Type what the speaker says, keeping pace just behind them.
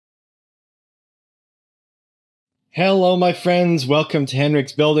Hello, my friends. Welcome to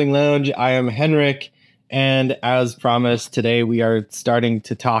Henrik's Building Lounge. I am Henrik, and as promised, today we are starting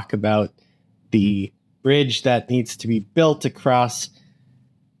to talk about the bridge that needs to be built across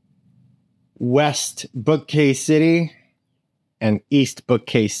West Bookcase City and East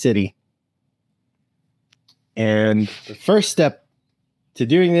Bookcase City. And the first step to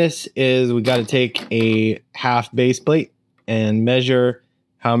doing this is we got to take a half base plate and measure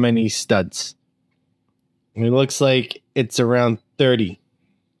how many studs. It looks like it's around 30.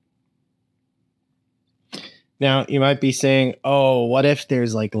 Now, you might be saying, oh, what if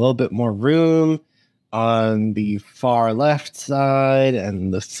there's like a little bit more room on the far left side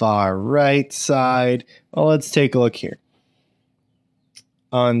and the far right side? Well, let's take a look here.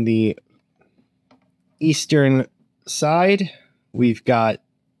 On the eastern side, we've got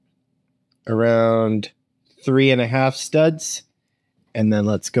around 3.5 studs. And then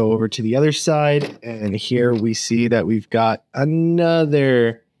let's go over to the other side. And here we see that we've got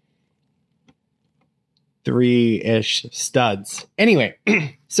another 3-ish studs. Anyway,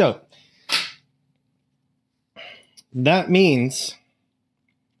 so that means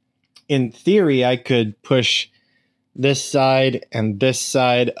in theory, I could push this side and this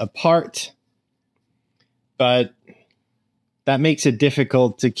side apart. But that makes it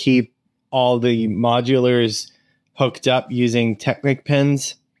difficult to keep all the modulars hooked up using Technic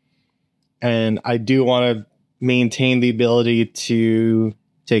pins, and I do want to maintain the ability to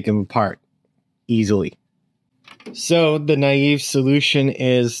take them apart easily. So the naive solution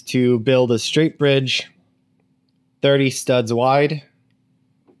is to build a straight bridge 30 studs wide.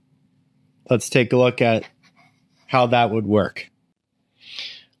 Let's take a look at how that would work.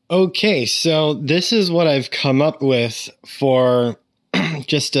 Okay, so this is what I've come up with for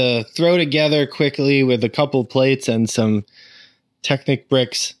just to throw together quickly with a couple plates and some Technic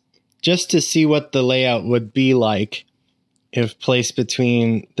bricks, just to see what the layout would be like if placed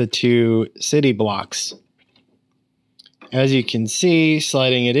between the two city blocks. As you can see,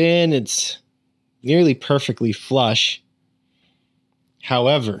 sliding it in, it's nearly perfectly flush.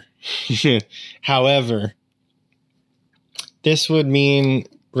 However, this would mean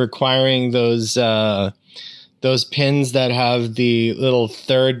requiring those pins that have the little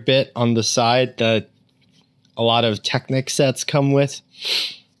third bit on the side that a lot of Technic sets come with,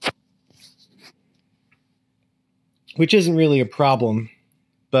 which isn't really a problem,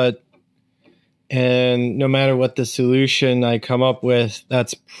 and no matter what the solution I come up with,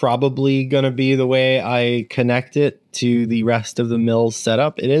 that's probably going to be the way I connect it to the rest of the mill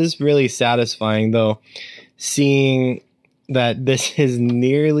setup. It is really satisfying, though, seeing that this is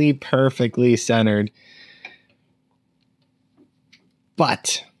nearly perfectly centered.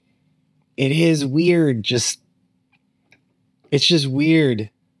 But it is weird. It's just weird.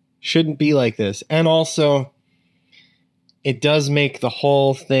 Shouldn't be like this. And also, it does make the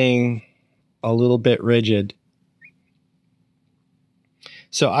whole thing a little bit rigid.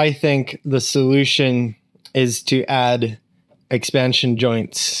 So I think the solution is to add expansion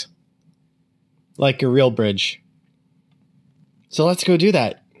joints like a real bridge. So let's go do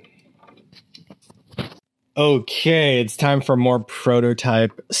that. Okay, it's time for more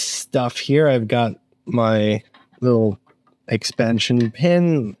prototype stuff here. I've got my little expansion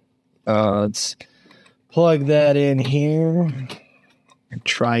pin. Let's plug that in here.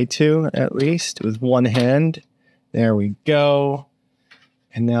 Try to, at least, with one hand. There we go.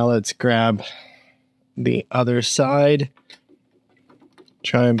 And now let's grab the other side.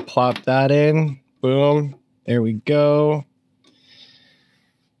 Try and plop that in. Boom. There we go.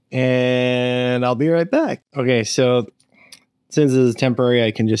 And I'll be right back. Okay, so since this is temporary,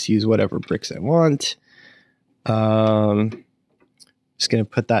 I can just use whatever bricks I want. Just going to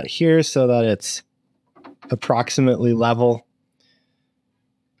put that here so that it's approximately level.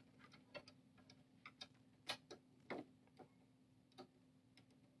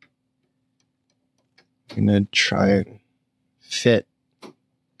 I'm going to try and fit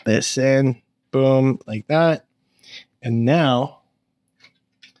this in. Boom, like that. And now,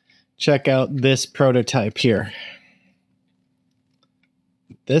 check out this prototype here.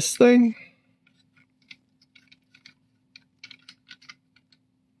 This thing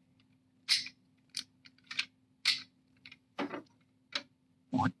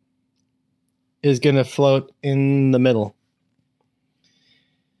is going to float in the middle.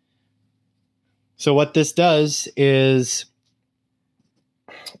 So what this does is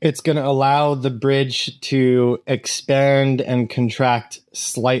it's going to allow the bridge to expand and contract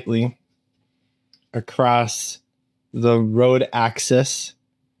slightly across the road axis.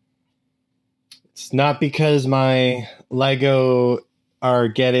 It's not because my Lego are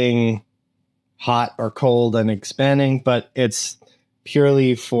getting hot or cold and expanding, but it's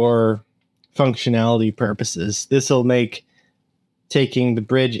purely for functionality purposes. This will make taking the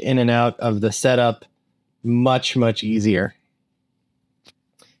bridge in and out of the setup much, much easier.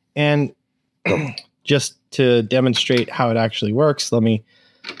 And just to demonstrate how it actually works, let me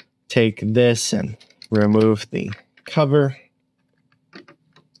take this and remove the cover.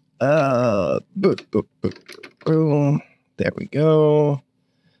 Boop, boop, boop, boom. There we go.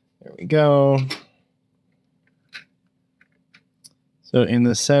 There we go. So in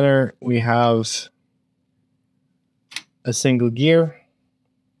the center, we have a single gear.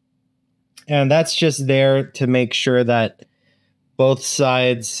 And that's just there to make sure that both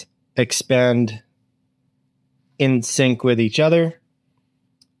sides expand in sync with each other.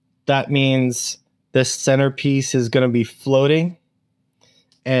 That means this centerpiece is going to be floating.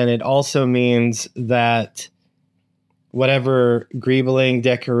 And it also means that whatever greebling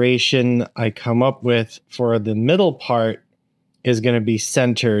decoration I come up with for the middle part is going to be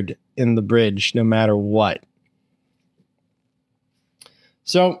centered in the bridge no matter what.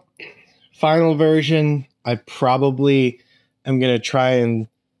 So, final version, I probably am going to try and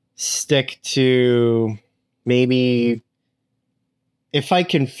stick to maybe, if I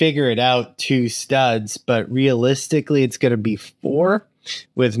can figure it out, 2 studs, but realistically it's going to be 4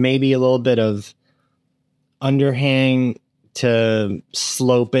 with maybe a little bit of underhang to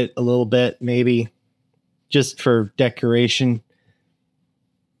slope it a little bit, maybe just for decoration.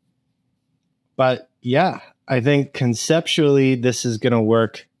 But yeah, I think conceptually this is going to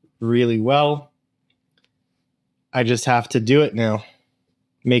work really well. I just have to do it now,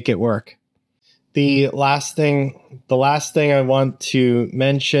 make it work. The last thing I want to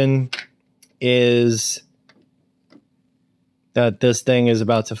mention is that this thing is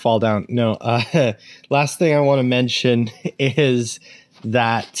about to fall down. No, last thing I want to mention is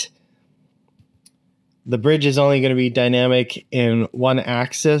that the bridge is only going to be dynamic in one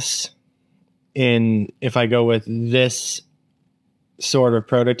axis. If I go with this sort of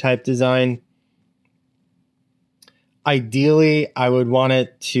prototype design, ideally I would want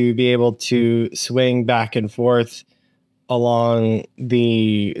it to be able to swing back and forth along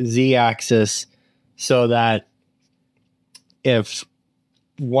the z-axis, so that if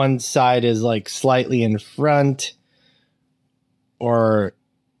one side is like slightly in front or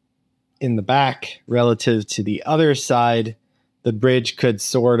in the back relative to the other side, the bridge could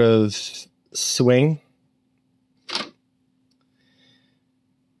sort of swing.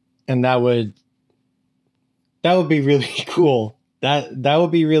 And that would be really cool. That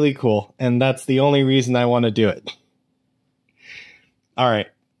would be really cool. And that's the only reason I want to do it. All right.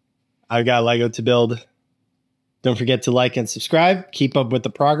 I've got Lego to build. Don't forget to like and subscribe. Keep up with the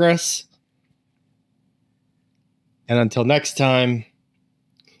progress. And until next time,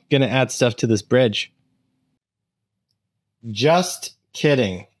 gonna add stuff to this bridge. Just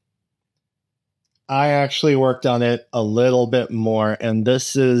kidding. I actually worked on it a little bit more, and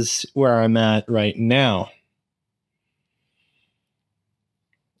this is where I'm at right now.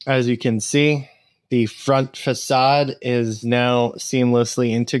 As you can see, the front facade is now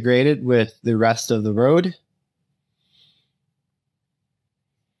seamlessly integrated with the rest of the road.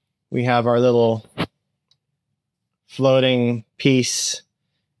 We have our little floating piece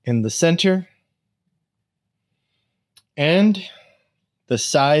in the center. And the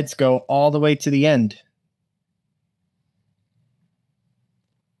sides go all the way to the end.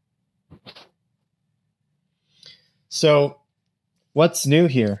 So, what's new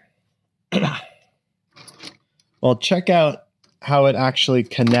here? Well, check out how it actually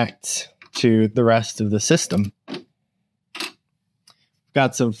connects to the rest of the system.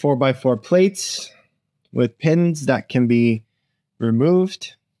 Got some 4x4 plates with pins that can be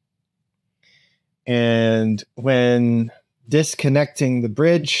removed. And when disconnecting the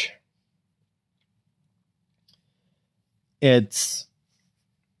bridge, it's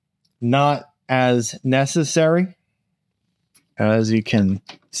not as necessary. As you can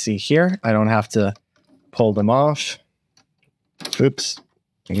see here, I don't have to pull them off. Oops.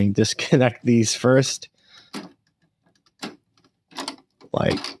 Let me disconnect these first.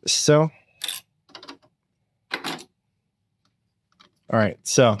 Like so. All right,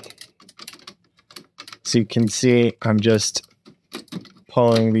 so you can see I'm just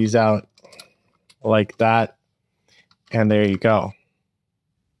pulling these out like that, and there you go.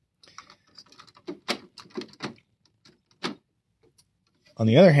 On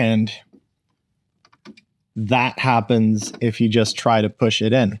the other hand, that happens if you just try to push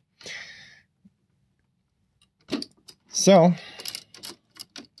it in. So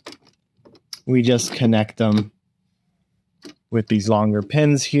we just connect them with these longer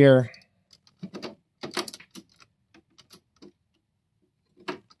pins here.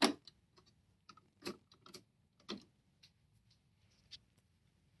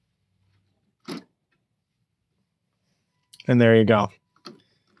 And there you go.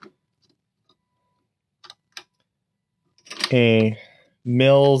 A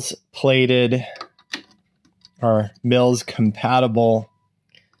Mills plated or Mills compatible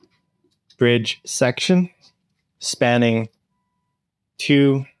bridge section spanning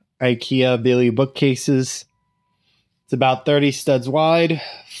 2 IKEA Billy bookcases. It's about 30 studs wide,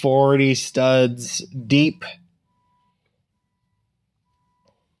 40 studs deep.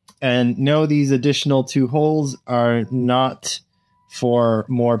 And no, these additional 2 holes are not for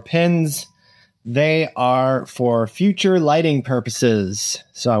more pins. They are for future lighting purposes.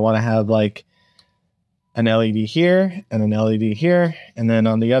 So I want to have like an LED here and an LED here. And then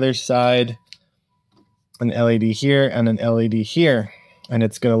on the other side, an LED here and an LED here. And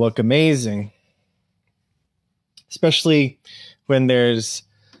it's going to look amazing. Especially when there's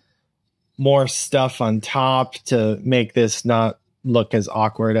more stuff on top to make this not look as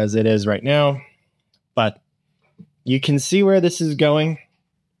awkward as it is right now. But you can see where this is going.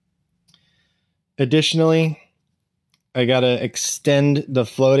 Additionally, I got to extend the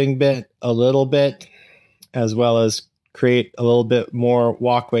floating bit a little bit, as well as create a little bit more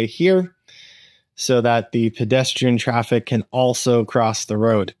walkway here so that the pedestrian traffic can also cross the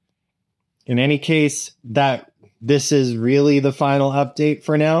road. In any case, this is really the final update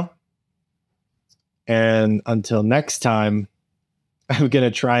for now. And until next time, I'm going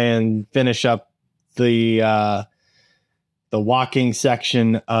to try and finish up the walking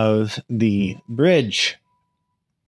section of the bridge.